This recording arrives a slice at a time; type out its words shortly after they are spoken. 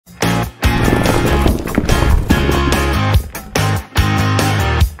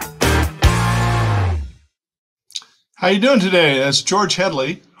How you doing today? That's George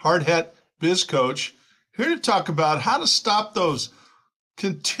Hedley, HardHat BIZCOACH, here to talk about how to stop those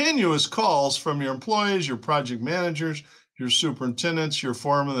continuous calls from your employees, your project managers, your superintendents, your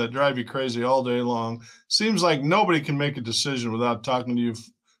foremen that drive you crazy all day long. Seems like nobody can make a decision without talking to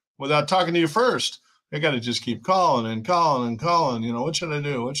you first. They got to just keep calling and calling and calling. You know, what should I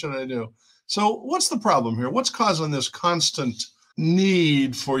do? What should I do? So what's the problem here? What's causing this constant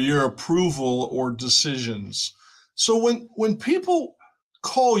need for your approval or decisions? So when people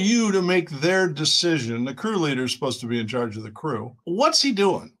call you to make their decision, the crew leader is supposed to be in charge of the crew. What's he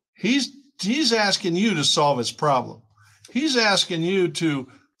doing? He's asking you to solve his problem. He's asking you to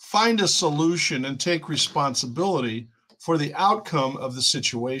find a solution and take responsibility for the outcome of the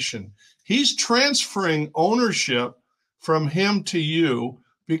situation. He's transferring ownership from him to you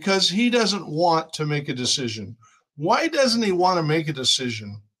because he doesn't want to make a decision. Why doesn't he want to make a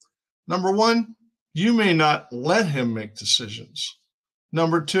decision? Number one, you may not let him make decisions.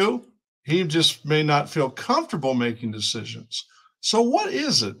 Number two, he just may not feel comfortable making decisions. So what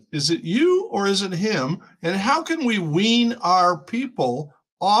is it? Is it you or is it him? And how can we wean our people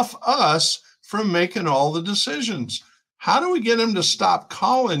off us from making all the decisions? How do we get him to stop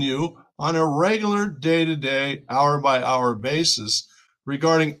calling you on a regular day-to-day, hour-by-hour basis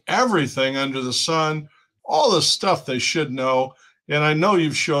regarding everything under the sun, all the stuff they should know? And I know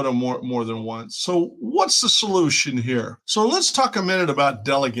you've showed them more than once. So what's the solution here? So let's talk a minute about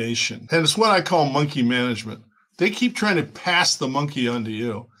delegation. And it's what I call monkey management. They keep trying to pass the monkey onto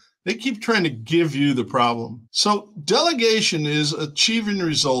you. They keep trying to give you the problem. So delegation is achieving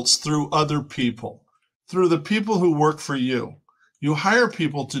results through other people, through the people who work for you. You hire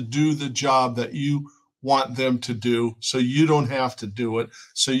people to do the job that you want them to do so you don't have to do it,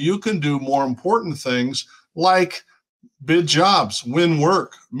 so you can do more important things like bid jobs, win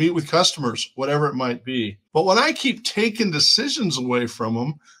work, meet with customers, whatever it might be. But when I keep taking decisions away from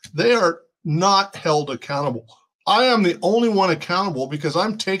them, they are not held accountable. I am the only one accountable because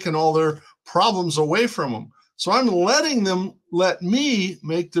I'm taking all their problems away from them. So I'm letting them let me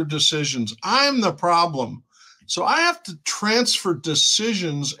make their decisions. I'm the problem. So I have to transfer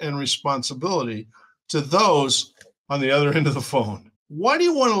decisions and responsibility to those on the other end of the phone. Why do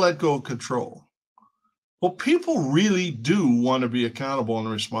you want to let go of control? Well, people really do want to be accountable and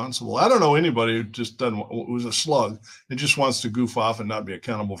responsible. I don't know anybody who just doesn't, who's a slug and just wants to goof off and not be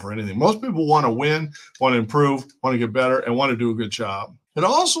accountable for anything. Most people want to win, want to improve, want to get better, and want to do a good job. It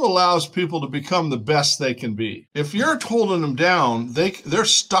also allows people to become the best they can be. If you're holding them down, they're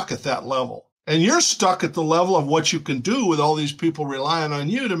stuck at that level. And you're stuck at the level of what you can do with all these people relying on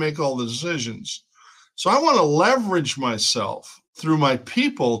you to make all the decisions. So I want to leverage myself through my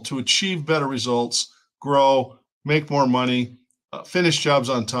people to achieve better results, grow, make more money, finish jobs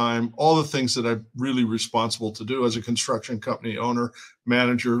on time, all the things that I'm really responsible to do as a construction company owner,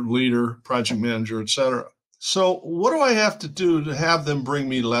 manager, leader, project manager, etc. So what do I have to do to have them bring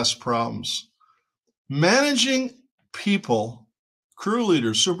me less problems? Managing people, crew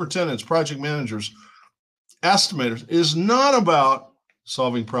leaders, superintendents, project managers, estimators is not about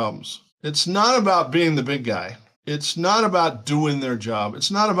solving problems. It's not about being the big guy. It's not about doing their job.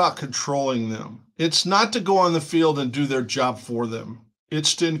 It's not about controlling them. It's not to go on the field and do their job for them.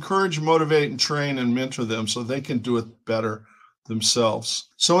 It's to encourage, motivate, and train and mentor them so they can do it better themselves.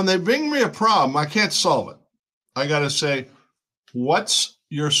 So when they bring me a problem, I can't solve it. I got to say, what's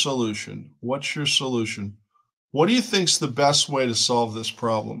your solution? What's your solution? What do you think's the best way to solve this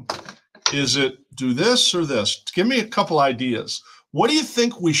problem? Is it do this or this? Give me a couple ideas. What do you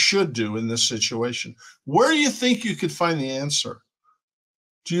think we should do in this situation? Where do you think you could find the answer?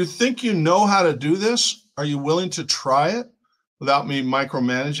 Do you think you know how to do this? Are you willing to try it without me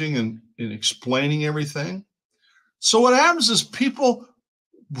micromanaging and explaining everything? So what happens is people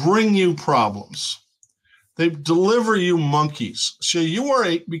bring you problems. They deliver you monkeys. So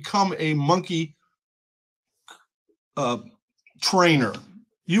you become a monkey trainer.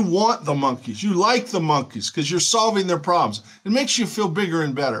 You want the monkeys. You like the monkeys because you're solving their problems. It makes you feel bigger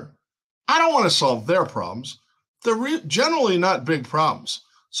and better. I don't want to solve their problems. They're generally not big problems.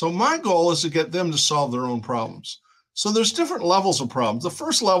 So my goal is to get them to solve their own problems. So there's different levels of problems. The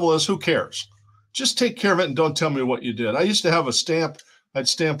first level is who cares? Just take care of it and don't tell me what you did. I used to have a stamp. I'd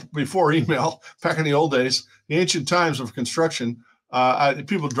stamp before email back in the old days, the ancient times of construction.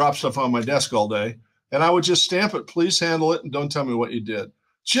 People drop stuff on my desk all day. And I would just stamp it, please handle it, and don't tell me what you did.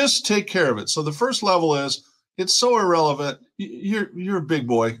 Just take care of it. So the first level is, it's so irrelevant. You're a big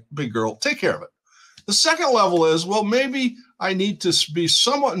boy, big girl. Take care of it. The second level is, well, maybe I need to be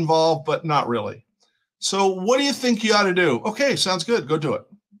somewhat involved, but not really. So what do you think you ought to do? Okay, sounds good. Go do it.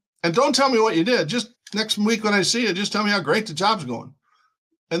 And don't tell me what you did. Just next week when I see you, just tell me how great the job's going.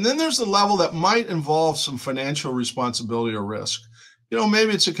 And then there's the level that might involve some financial responsibility or risk. You know,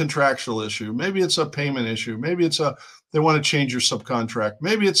 maybe it's a contractual issue. Maybe it's a payment issue. Maybe it's they want to change your subcontract.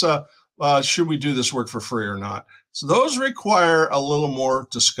 Maybe it's should we do this work for free or not? So those require a little more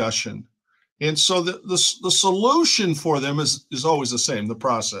discussion. And so the solution for them is always the same, the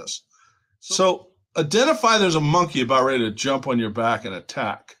process. So identify there's a monkey about ready to jump on your back and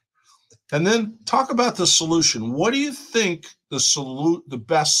attack. And then talk about the solution. What do you think the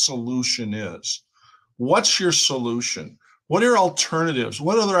best solution is? What's your solution? What are alternatives?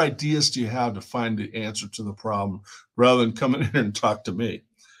 What other ideas do you have to find the answer to the problem rather than coming in here and talk to me?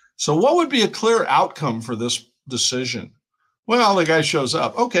 So what would be a clear outcome for this decision? Well, the guy shows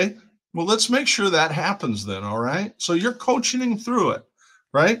up. Okay, well, let's make sure that happens then, all right? So you're coaching him through it,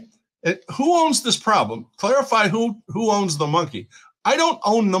 right? Who owns this problem? Clarify who owns the monkey. I don't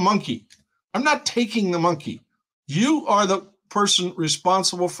own the monkey. I'm not taking the monkey. You are the person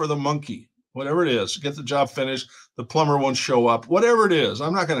responsible for the monkey, whatever it is. Get the job finished. The plumber won't show up, whatever it is.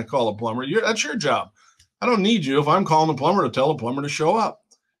 I'm not going to call a plumber. That's your job. I don't need you if I'm calling the plumber to tell the plumber to show up.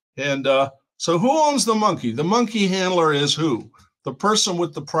 And so who owns the monkey? The monkey handler is who? The person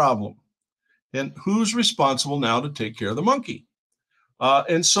with the problem. And who's responsible now to take care of the monkey?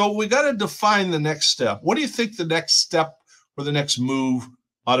 And so we got to define the next step. What do you think the next step or the next move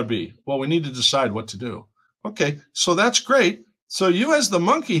ought to be? Well, we need to decide what to do. Okay, so that's great. So you as the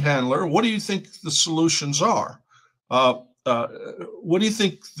monkey handler, what do you think the solutions are? What do you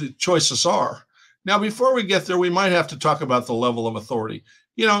think the choices are? Now, before we get there, we might have to talk about the level of authority.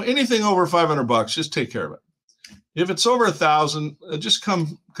 You know, anything over $500, just take care of it. If it's over 1,000, just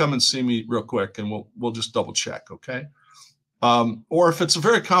come and see me real quick, and we'll just double check, okay? Or if it's a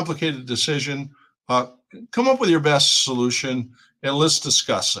very complicated decision, come up with your best solution and let's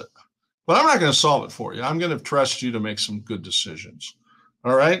discuss it. But I'm not going to solve it for you. I'm going to trust you to make some good decisions.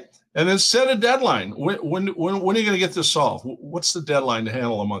 All right. And then set a deadline. When are you going to get this solved? What's the deadline to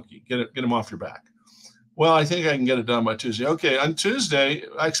handle a monkey? Get him off your back. Well, I think I can get it done by Tuesday. Okay. On Tuesday,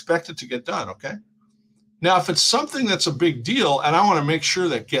 I expect it to get done. Okay. Now, if it's something that's a big deal and I want to make sure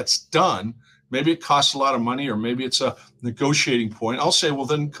that gets done, maybe it costs a lot of money, or maybe it's a negotiating point, I'll say, well,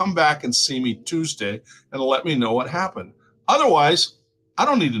 then come back and see me Tuesday and let me know what happened. Otherwise, I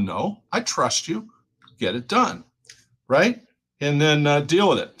don't need to know. I trust you. Get it done, right? And then deal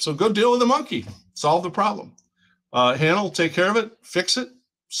with it. So go deal with the monkey. Solve the problem. Handle, take care of it, fix it,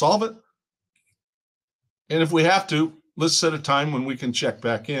 solve it. And if we have to, let's set a time when we can check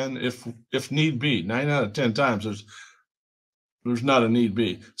back in if need be. 9 out of 10 times, there's not a need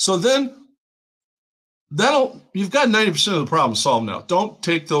be. So then you've got 90% of the problem solved now. Don't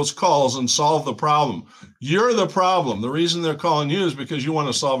take those calls and solve the problem. You're the problem. The reason they're calling you is because you want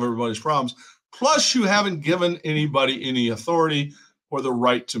to solve everybody's problems. Plus, you haven't given anybody any authority or the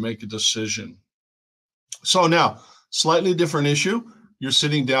right to make a decision. So now, slightly different issue. You're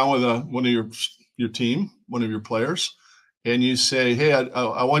sitting down with one of your team, one of your players, and you say, hey,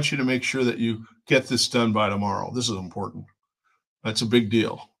 I want you to make sure that you get this done by tomorrow. This is important. That's a big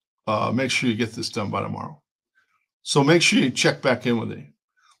deal. Make sure you get this done by tomorrow. So make sure you check back in with me.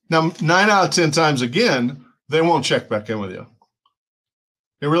 Now, 9 out of 10 times again, they won't check back in with you.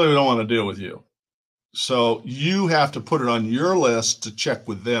 They really don't want to deal with you. So you have to put it on your list to check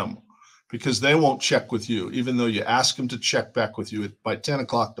with them, because they won't check with you, even though you ask them to check back with you by 10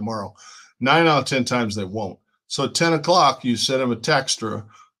 o'clock tomorrow. 9 out of 10 times they won't. So at 10 o'clock, you send them a text or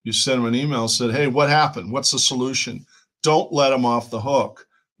you send them an email, said, hey, what happened? What's the solution? Don't let them off the hook.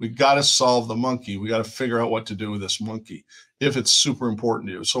 We got to solve the monkey. We got to figure out what to do with this monkey if it's super important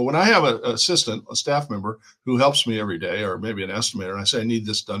to you. So when I have an assistant, a staff member who helps me every day, or maybe an estimator, and I say, I need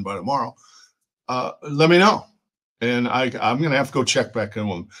this done by tomorrow, let me know. And I'm going to have to go check back in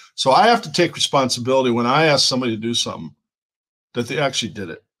with them. So I have to take responsibility when I ask somebody to do something that they actually did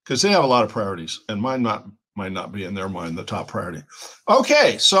it, because they have a lot of priorities, and mine might not be in their mind the top priority.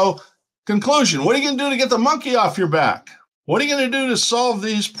 Okay, so conclusion. What are you going to do to get the monkey off your back? What are you going to do to solve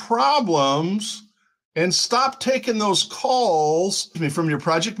these problems and stop taking those calls from your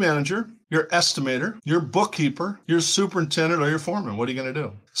project manager, your estimator, your bookkeeper, your superintendent, or your foreman? What are you going to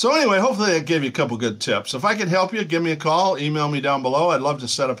do? So anyway, hopefully I gave you a couple good tips. If I can help you, give me a call, email me down below. I'd love to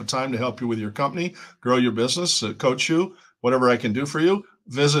set up a time to help you with your company, grow your business, coach you, whatever I can do for you.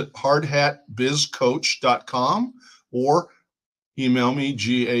 Visit HardHatBizCoach.com or email me,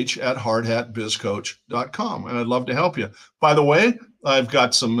 gh@hardhatbizcoach.com, and I'd love to help you. By the way, I've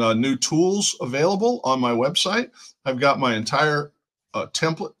got some new tools available on my website. I've got my entire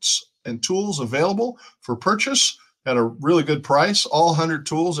templates and tools available for purchase. at a really good price. All 100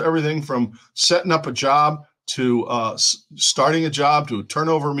 tools, everything from setting up a job to starting a job, to a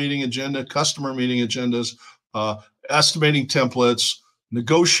turnover meeting agenda, customer meeting agendas, estimating templates,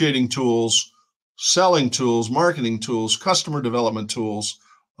 negotiating tools, selling tools, marketing tools, customer development tools,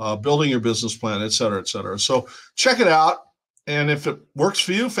 building your business plan, et cetera, et cetera. So check it out. And if it works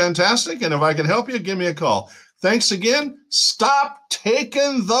for you, fantastic. And if I can help you, give me a call. Thanks again. Stop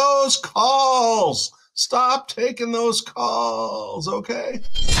taking those calls. Stop taking those calls, okay?